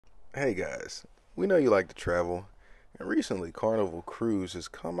Hey guys, we know you like to travel, and recently Carnival Cruise has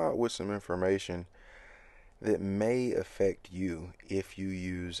come out with some information that may affect you if you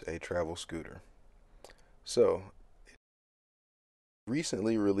use a travel scooter. So,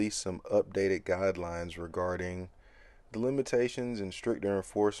 recently released some updated guidelines regarding the limitations and stricter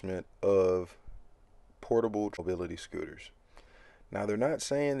enforcement of portable mobility scooters. Now, they're not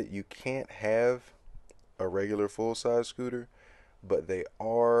saying that you can't have a regular full-size scooter, but they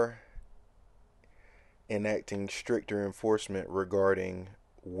are enacting stricter enforcement regarding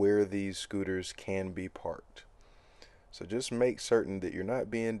where these scooters can be parked. So just make certain that you're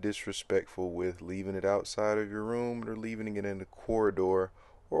not being disrespectful with leaving it outside of your room or leaving it in the corridor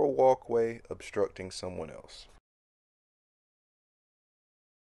or a walkway obstructing someone else.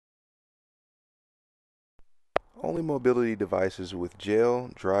 Only mobility devices with gel,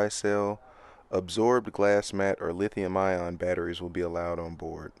 dry cell, absorbed glass mat, or lithium ion batteries will be allowed on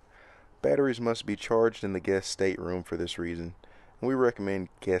board. Batteries must be charged in the guest stateroom for this reason, and we recommend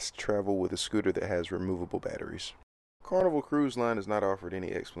guests travel with a scooter that has removable batteries. Carnival Cruise Line has not offered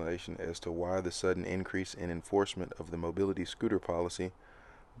any explanation as to why the sudden increase in enforcement of the mobility scooter policy,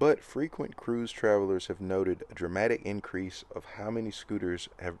 but frequent cruise travelers have noted a dramatic increase of how many scooters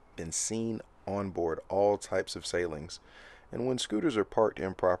have been seen on board all types of sailings. And when scooters are parked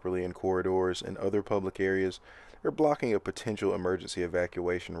improperly in corridors and other public areas, they're blocking a potential emergency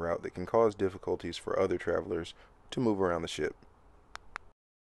evacuation route that can cause difficulties for other travelers to move around the ship.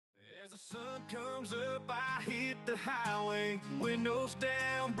 As the sun comes up, I hit the highway, windows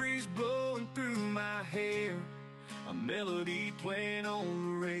down, breeze blowing through my hair, a melody playing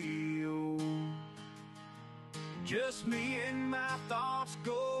on the radio. Just me and my thoughts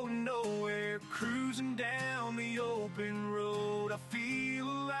going nowhere, cruising down the open road. I feel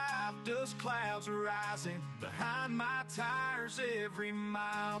alive, dust clouds are rising behind my tires. Every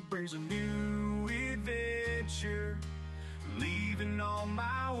mile brings a new adventure, leaving all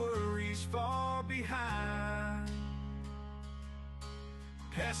my worries far behind.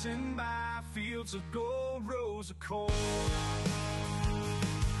 Passing by fields of gold, rows of corn,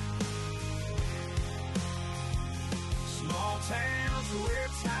 small towns where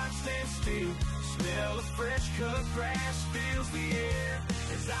time stands still. Smell of fresh cut grass fills the air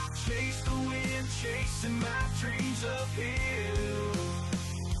as I chase the wind, chasing my dreams uphill.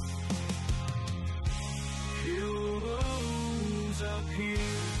 Hills uphill.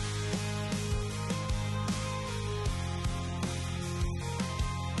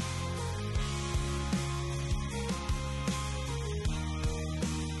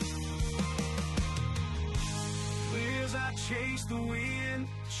 As I chase the wind,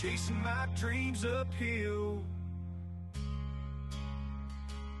 chasing my dreams uphill.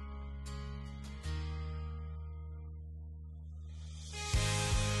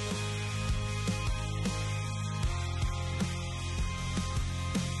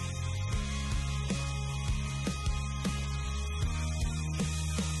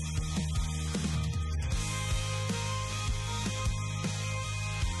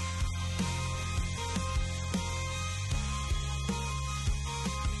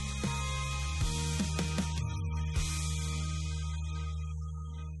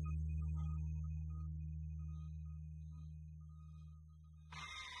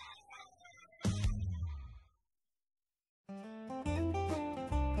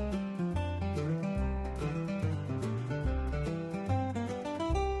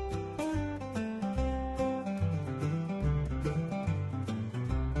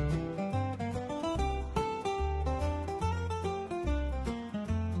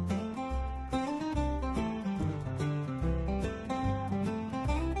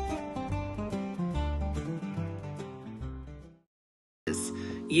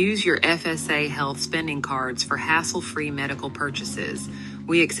 Use your FSA Health spending cards for hassle-free medical purchases.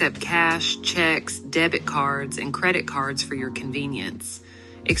 We accept cash, checks, debit cards, and credit cards for your convenience.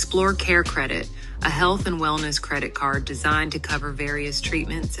 Explore Care Credit, a health and wellness credit card designed to cover various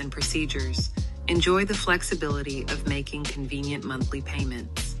treatments and procedures. Enjoy the flexibility of making convenient monthly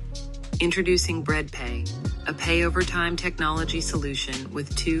payments. Introducing BreadPay, a pay-over-time technology solution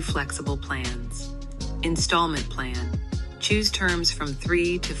with 2 flexible plans. Installment plan. Choose terms from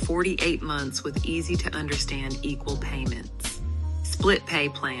 3 to 48 months with easy-to-understand equal payments. Split pay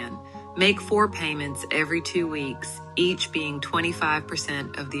plan. Make 4 payments every 2 weeks, each being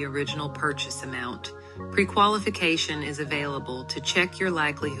 25% of the original purchase amount. Pre-qualification is available to check your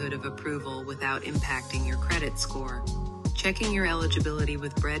likelihood of approval without impacting your credit score. Checking your eligibility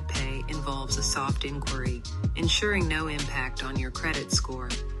with BreadPay involves a soft inquiry, ensuring no impact on your credit score.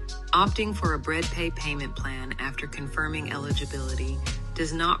 Opting for a BreadPay payment plan after confirming eligibility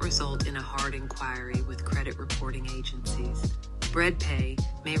does not result in a hard inquiry with credit reporting agencies. BreadPay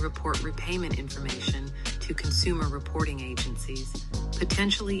may report repayment information to consumer reporting agencies,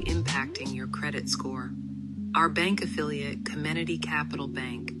 potentially impacting your credit score. Our bank affiliate, Comenity Capital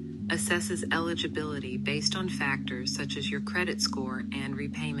Bank, assesses eligibility based on factors such as your credit score and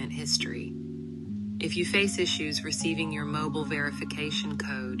repayment history. If you face issues receiving your mobile verification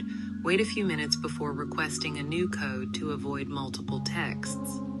code, wait a few minutes before requesting a new code to avoid multiple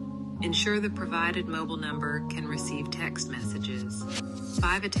texts. Ensure the provided mobile number can receive text messages.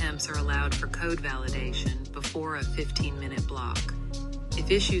 5 attempts are allowed for code validation before a 15-minute block. If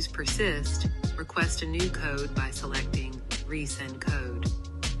issues persist, request a new code by selecting Resend Code.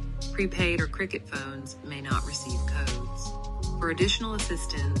 Prepaid or Cricket phones may not receive codes. For additional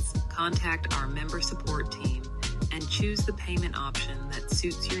assistance, contact our member support team and choose the payment option that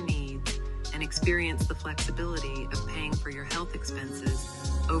suits your needs and experience the flexibility of paying for your health expenses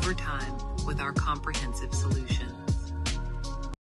over time with our comprehensive solution.